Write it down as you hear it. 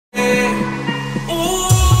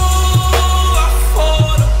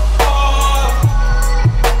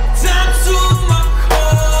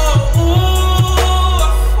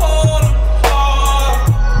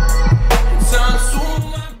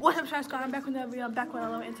video. I'm back with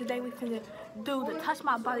another, and today we finna do the Touch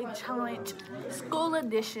My Body Challenge School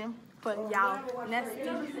Edition for y'all nasty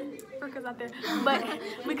freakers out there. But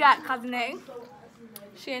we got Kelijahna,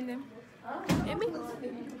 Shandon, and me.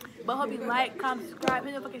 But hope you like, comment, subscribe,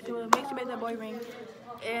 hit the notification bell, make sure you make that boy ring,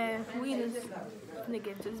 and we just finna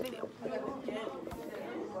get into this video.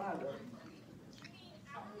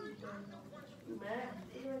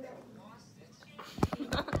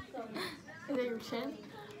 Is that your chin?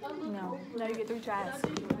 No. No, you get 3 tries.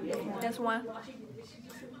 That's one.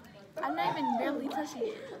 I'm not even barely touching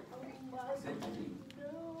it.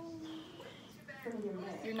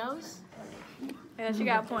 Your nose? Yeah, she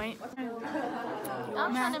got a point.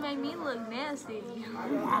 I'm trying to make me look nasty.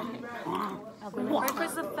 Wait for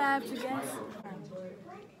the 5 to guess.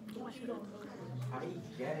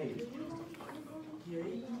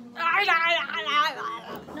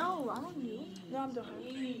 No, I don't need. No, I'm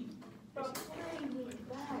doing.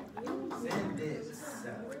 Send this.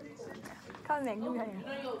 Kelijahna, give me your hand.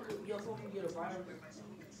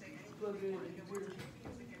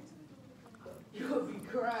 You'll be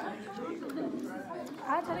crying.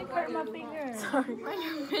 I tried to hurt my finger. Sorry. Are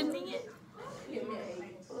you bending it?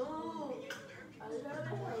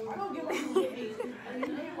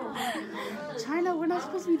 China, we're not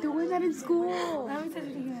supposed to be doing that in school. Let me touch it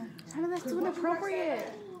again. China, that's too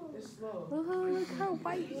inappropriate. Look how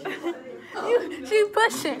white. She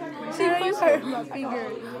pushing. She pushing my finger.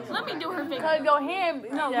 Let me do her finger. Cause your hand.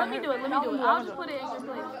 No, let me do it. Let me do it. I'll just put it in your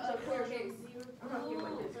place.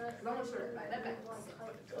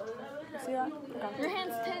 See that? Your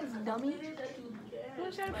hand's tense, dummy.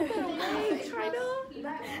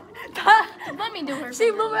 Let me do her.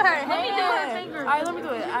 She moving her hand. Let me do her finger. Alright, let me do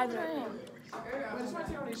it. I do it.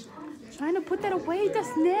 Trying to put that away.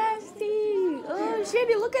 That's nasty. Oh,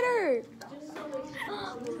 Shandy, look at her.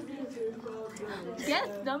 Yes,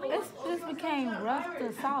 dummy. This became rough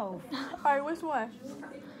to soft. Alright, which one?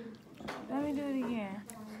 Let me do it again.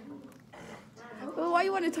 Oh, why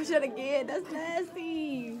you want to touch that again? That's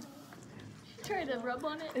nasty. Try to rub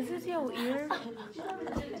on it. Is this your ear?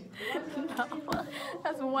 No,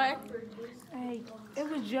 that's one. Hey, it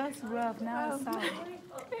was just rough. Now it's soft.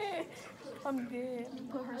 I'm dead.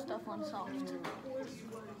 Put her stuff on soft.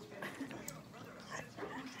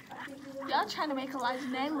 Y'all trying to make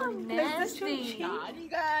Kelijahna look nasty.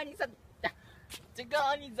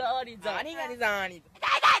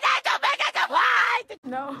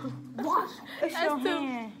 No. What? It's your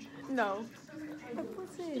hand. No.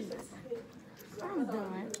 What's this? I'm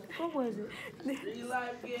done. What was it?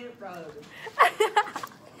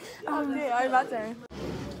 I'm dead. Alright, my turn.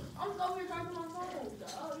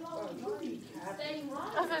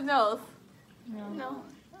 I said nose. No.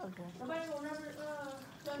 Okay.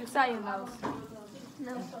 You saw your nose.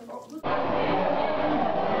 No.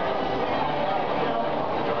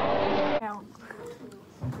 Count.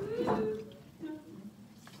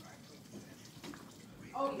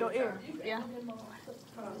 Your ear. Yeah.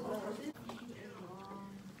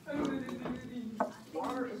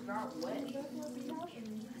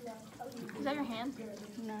 Is that your hand?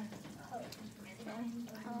 No. Okay.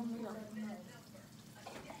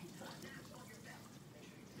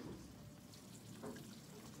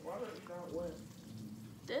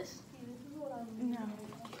 This? No.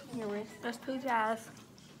 Your wrist. That's 2 jazz.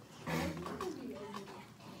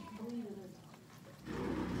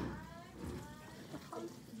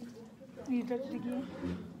 You touch it again?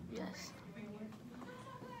 Yes.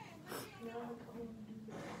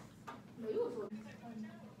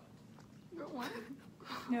 One.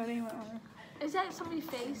 No, they went on. Is that somebody's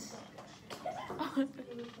face?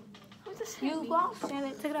 What's this? You lost,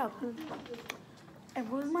 Shannon. Take it out. It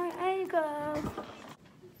was my ankle.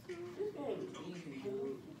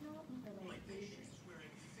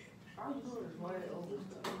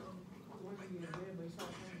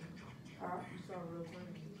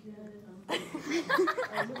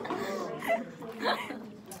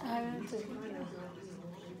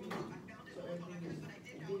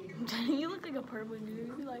 You look like a purple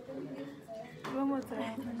dude. You like One more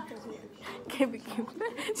time. Keep it.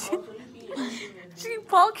 She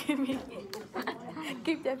poking me.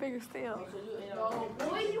 Keep that finger still.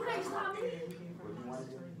 Boy, you can't stop me.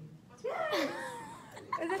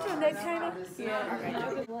 Is that your neck, China?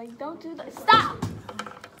 Yeah. Like, don't do that. Stop!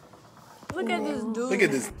 Look at this dude. Look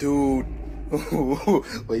at this dude.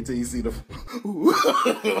 Wait till you see the.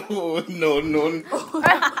 No. No.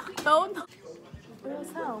 It was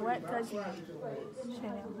so wet touching me.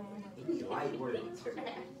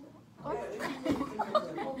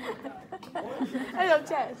 Hey, your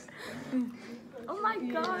chest. Oh my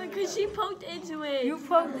god, because she poked into it. You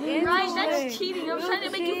poked into it. Right, that's cheating. I'm trying to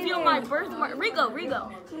make you feel my birthmark. Rigo.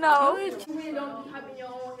 No. Don't type in your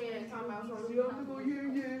own hand. Time out. So you have to go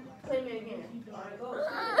here. Play me again.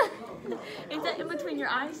 Is that in between your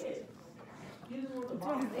eyes?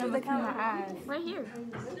 In between my eyes. Right here.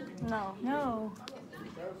 No. No.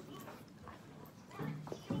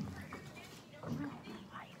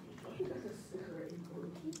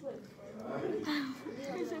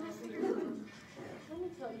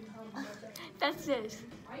 That's this.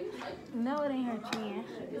 No, it ain't her chin.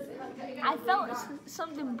 I felt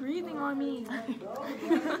something breathing on me.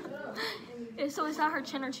 So it's not her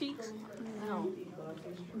chin or cheeks? No.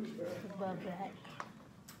 Above that.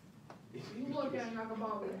 You look at it like a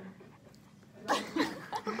ball.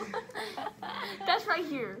 That's right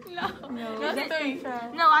here. No,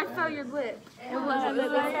 No, I felt your lip. It was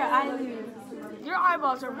like her eyelids. Your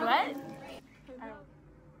eyeballs are wet.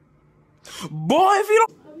 Boy, if you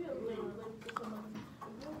don't.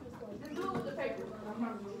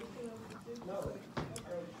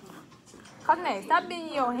 Kelijahna, stop being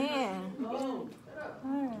in your hand.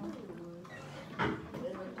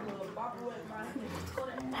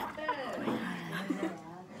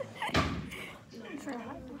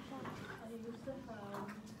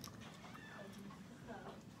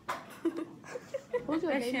 Who's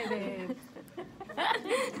your baby?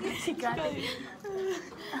 She got it.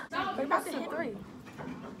 We're about to hit 3.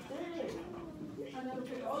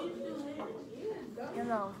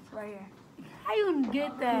 Yellow, right here. How you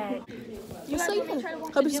get that? You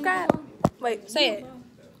can Subscribe. Wait, say it.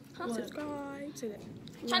 subscribe. Say that.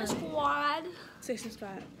 China Squad. Say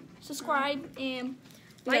subscribe. Subscribe and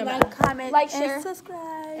Like, comment, like, share, and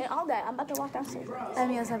subscribe. and all that. I'm about to walk downstairs. Let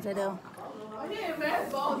me know something though.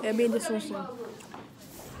 It'll be in the description.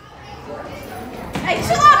 Hey,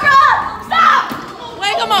 chill out, bro! Stop!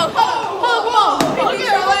 Wait, come on. Come on.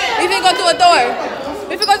 We finna go to a door.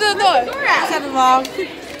 We finna go to the door. Let's have a vlog.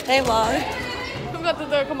 Hey, vlog. We finna go to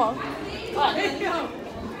the door. Come on.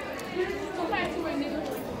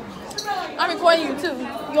 I'm recording you too.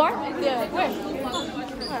 You are? Yeah. Where?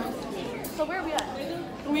 So where are we at?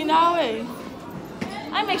 We now way.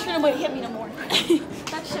 I make sure nobody hit me no more.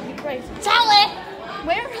 That should be crazy. Talent!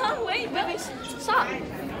 Where? Huh? Wait, baby. Stop.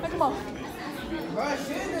 Come on.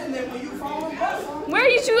 Where are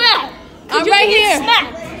you two at? I'm right here.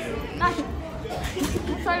 Smack.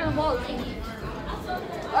 Sorry, the wall.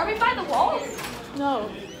 Are we by the wall? No.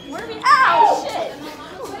 Where are we? Ow! Shit!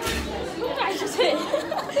 Who did I just hit?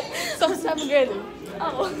 Some 7th grader.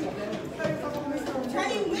 Oh.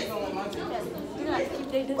 You're gonna keep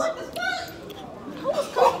dating this? Who was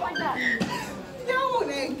coming like that? No,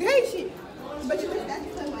 that gay shit. But you think that's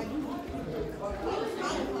something like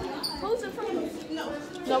Who's in front of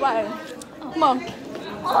us? Nobody. Come on.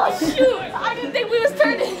 Oh shoot! I didn't think we was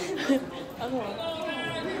turning.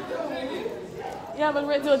 Yeah, I'm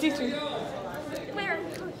ready to a teacher. Where?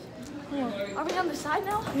 Are we on the side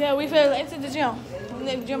now? Yeah, we fell into the gym. In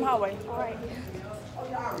the gym hallway. Alright.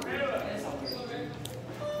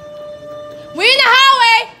 We in the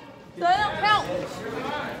hallway! So it don't count.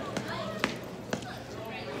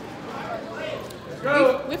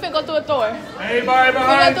 We finna go through a door. Anybody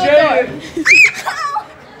behind We finna go through a Jay? door.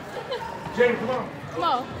 Jay, come on. Come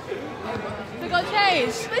on. We go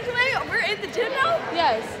change. Wait, we're in the gym now?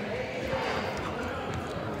 Yes.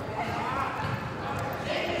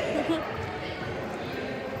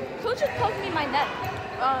 Who just poked me in my neck?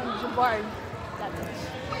 Jabard. That bitch.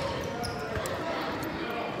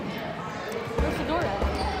 Where's the door at?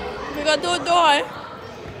 We go through a door.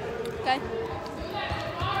 Okay.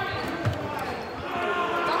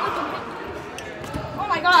 Don't look at me. Oh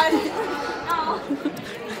my god. Ow.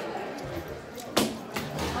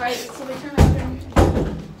 Alright, so we turn around.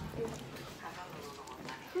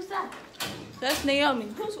 Who's that? That's Naomi.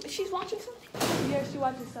 She's watching something? Yeah, she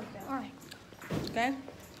watches something. Alright. Okay.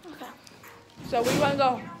 Okay. So where you wanna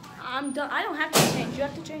go? I'm done. I don't have to change. You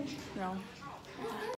have to change? No.